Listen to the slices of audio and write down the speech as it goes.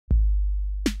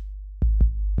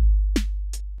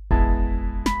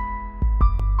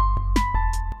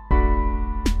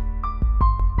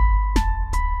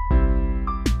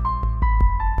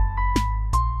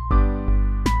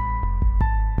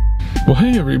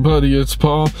Hey everybody, it's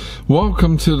Paul.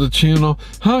 Welcome to the channel.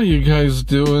 How you guys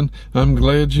doing? I'm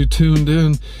glad you tuned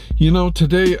in. You know,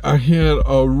 today I had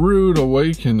a rude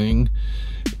awakening,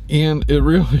 and it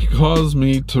really caused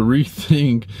me to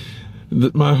rethink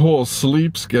my whole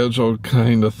sleep schedule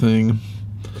kind of thing.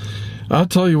 I'll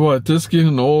tell you what, this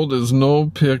getting old is no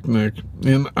picnic,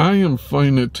 and I am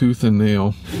fighting it tooth and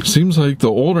nail. Seems like the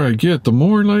older I get, the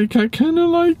more like I kind of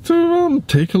like to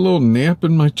take a little nap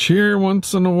in my chair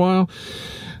once in a while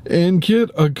and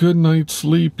get a good night's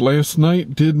sleep. Last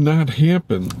night did not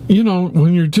happen. You know,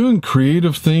 when you're doing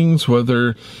creative things,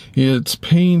 whether it's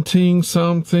painting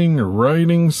something or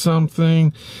writing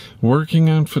something, working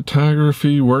on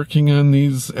photography, working on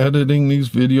editing these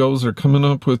videos, or coming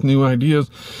up with new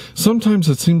ideas, sometimes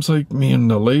it seems like, man,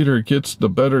 the later it gets, the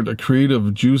better the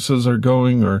creative juices are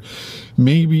going. Or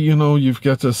maybe, you know, you've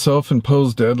got the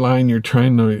self-imposed deadline you're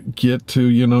trying to get to,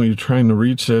 you know, you're trying to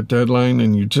reach that deadline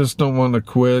and you just don't want to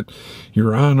quit.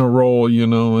 You're on a roll, you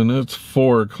know, and it's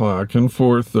 4 o'clock and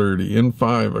 4:30 and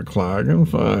 5 o'clock and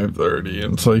 5:30.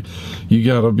 And it's like, you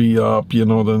got to be up, you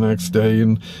know, the next day,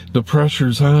 and the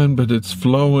pressure's on, but it's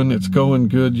flowing, it's going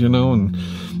good, you know. And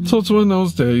so it's one of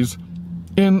those days,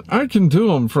 and I can do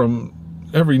them from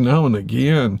every now and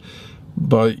again,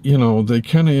 but you know, they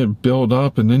kind of build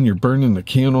up and then you're burning the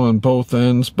candle on both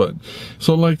ends. But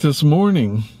so like this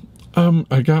morning,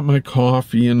 I got my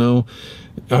coffee, you know.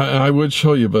 I would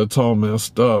show you, but it's all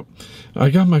messed up. I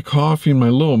got my coffee in my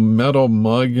little metal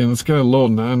mug, and it's got a little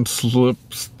non-slip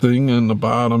thing on the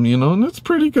bottom, you know, and it's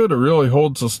pretty good. It really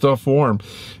holds the stuff warm.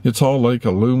 It's all like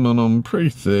aluminum, pretty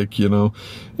thick, you know.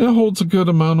 It holds a good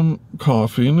amount of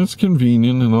coffee, and it's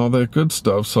convenient and all that good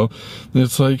stuff. So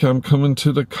it's like I'm coming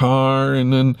to the car,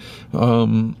 and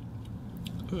then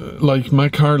like my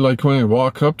car, like when I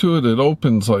walk up to it, it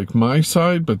opens like my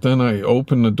side, but then I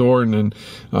open the door, and then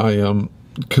I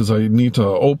because I need to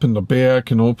open the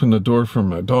back and open the door for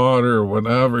my daughter or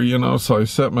whatever, you know. So I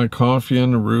set my coffee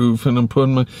on the roof, and I'm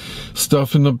putting my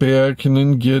stuff in the back, and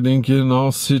then getting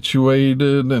all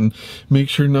situated and make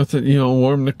sure nothing, you know,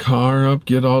 warm the car up,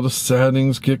 get all the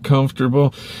settings, get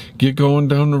comfortable, get going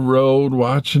down the road,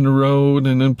 watching the road,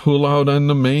 and then pull out on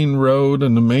the main road,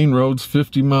 and the main road's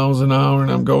 50 miles an hour, and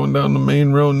I'm going down the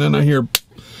main road, and then I hear,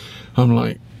 I'm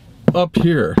like, up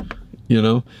here, you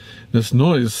know, this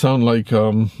noise sound like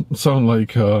a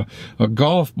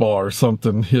golf ball or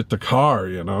something hit the car,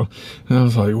 you know. And I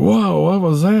was like, whoa, what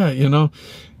was that, you know?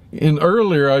 And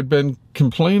earlier I'd been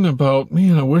complaining about,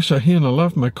 man, I wish I hadn't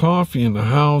left my coffee in the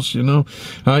house, you know.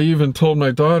 I even told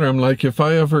my daughter, I'm like, if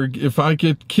I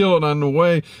get killed on the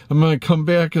way, I'm going to come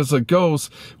back as a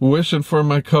ghost wishing for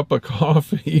my cup of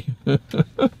coffee.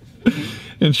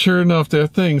 And sure enough,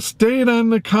 that thing stayed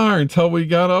on the car until we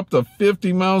got up to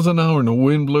 50 miles an hour, and the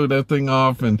wind blew that thing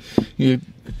off, and it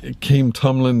came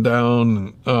tumbling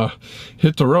down and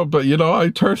hit the road. But, you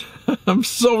know, I'm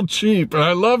so cheap, and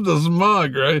I love this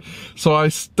mug, right? So I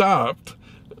stopped.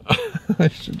 I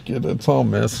should get it. It's all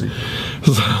messy.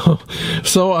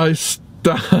 So I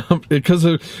stopped because,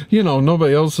 you know,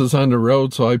 nobody else is on the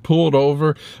road, so I pulled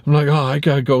over. I'm like, oh, I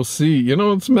gotta go see. You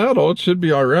know, it's metal. It should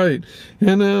be all right.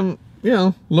 And you know,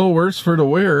 a little worse for the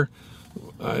wear.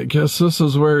 I guess this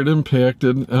is where it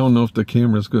impacted. I don't know if the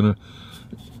camera's gonna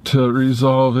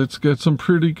resolve. It's got some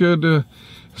pretty good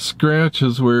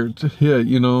scratches where it hit,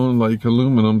 you know, like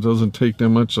aluminum doesn't take that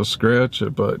much to scratch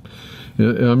it, but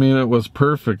I mean, it was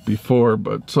perfect before,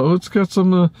 but so it's got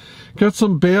some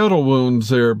battle wounds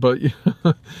there, but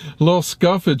a little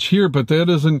scuffage here, but that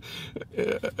isn't,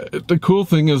 the cool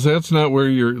thing is that's not where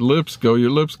your lips go. Your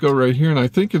lips go right here, and I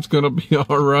think it's going to be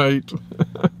all right.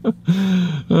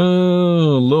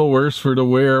 Oh, a little worse for the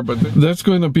wear, but that's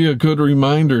going to be a good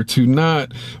reminder to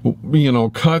not, you know,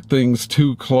 cut things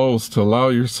too close, to allow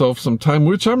yourself some time,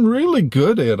 which I'm really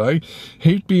good at. I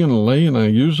hate being late, and I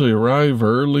usually arrive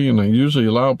early, and I usually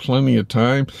allow plenty of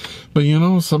time. But, you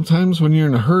know, sometimes when you're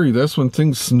in a hurry, that's when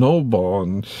things snowball,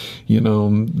 and, you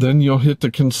know, then you'll hit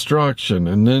the construction,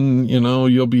 and then, you know,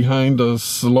 you'll be behind a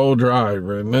slow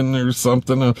driver, and then there's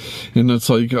something, and it's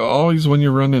like always when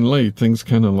you're running late, things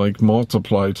kind of like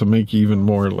multiply to make you even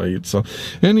more late. So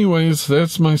anyways,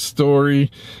 that's my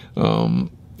story.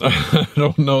 I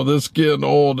don't know, this getting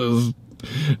old is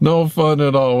no fun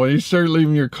at all. When you start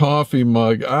leaving your coffee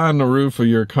mug on the roof of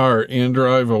your car and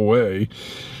drive away,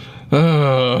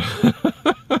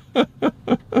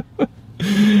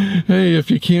 hey,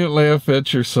 if you can't laugh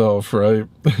at yourself, right,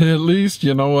 at least,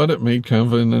 you know what, it made kind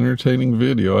of an entertaining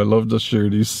video. I love to share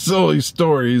these silly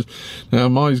stories that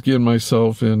I'm always getting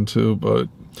myself into, but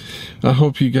I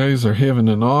hope you guys are having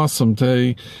an awesome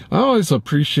day. I always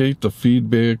appreciate the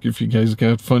feedback. If you guys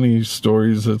got funny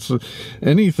stories, it's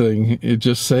anything,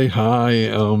 just say hi.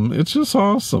 It's just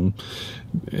awesome.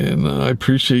 And I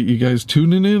appreciate you guys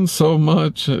tuning in so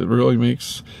much. It really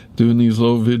makes doing these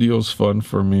little videos fun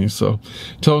for me. So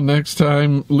till next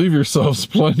time, leave yourselves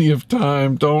plenty of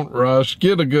time. Don't rush.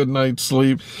 Get a good night's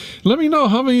sleep. Let me know,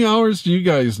 how many hours do you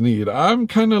guys need? I'm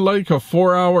kind of like a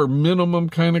 4-hour minimum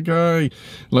kind of guy.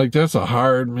 Like, that's a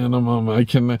hard minimum.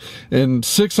 And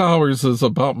 6 hours is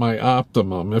about my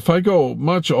optimum. If I go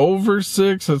much over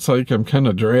 6, it's like I'm kind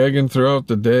of dragging throughout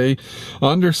the day.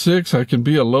 Under 6, I can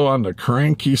be a little on the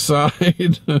cranky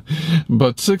side.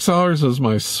 But 6 hours is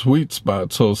my sweet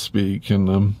spot, so to speak.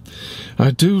 And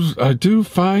I do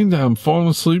find I'm falling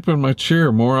asleep in my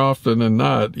chair more often than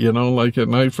not, like at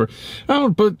night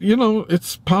but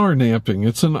it's power napping.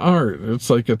 It's an art. It's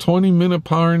like a 20-minute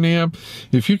power nap.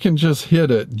 If you can just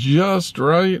hit it just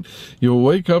right, you'll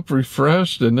wake up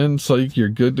refreshed, and then it's like you're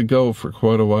good to go for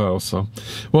quite a while. So,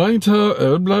 well,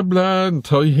 until blah blah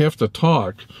until you have to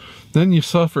talk, then you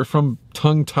suffer from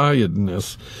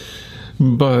tongue-tiedness.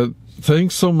 But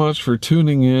thanks so much for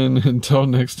tuning in. Until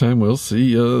next time, we'll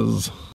see yous.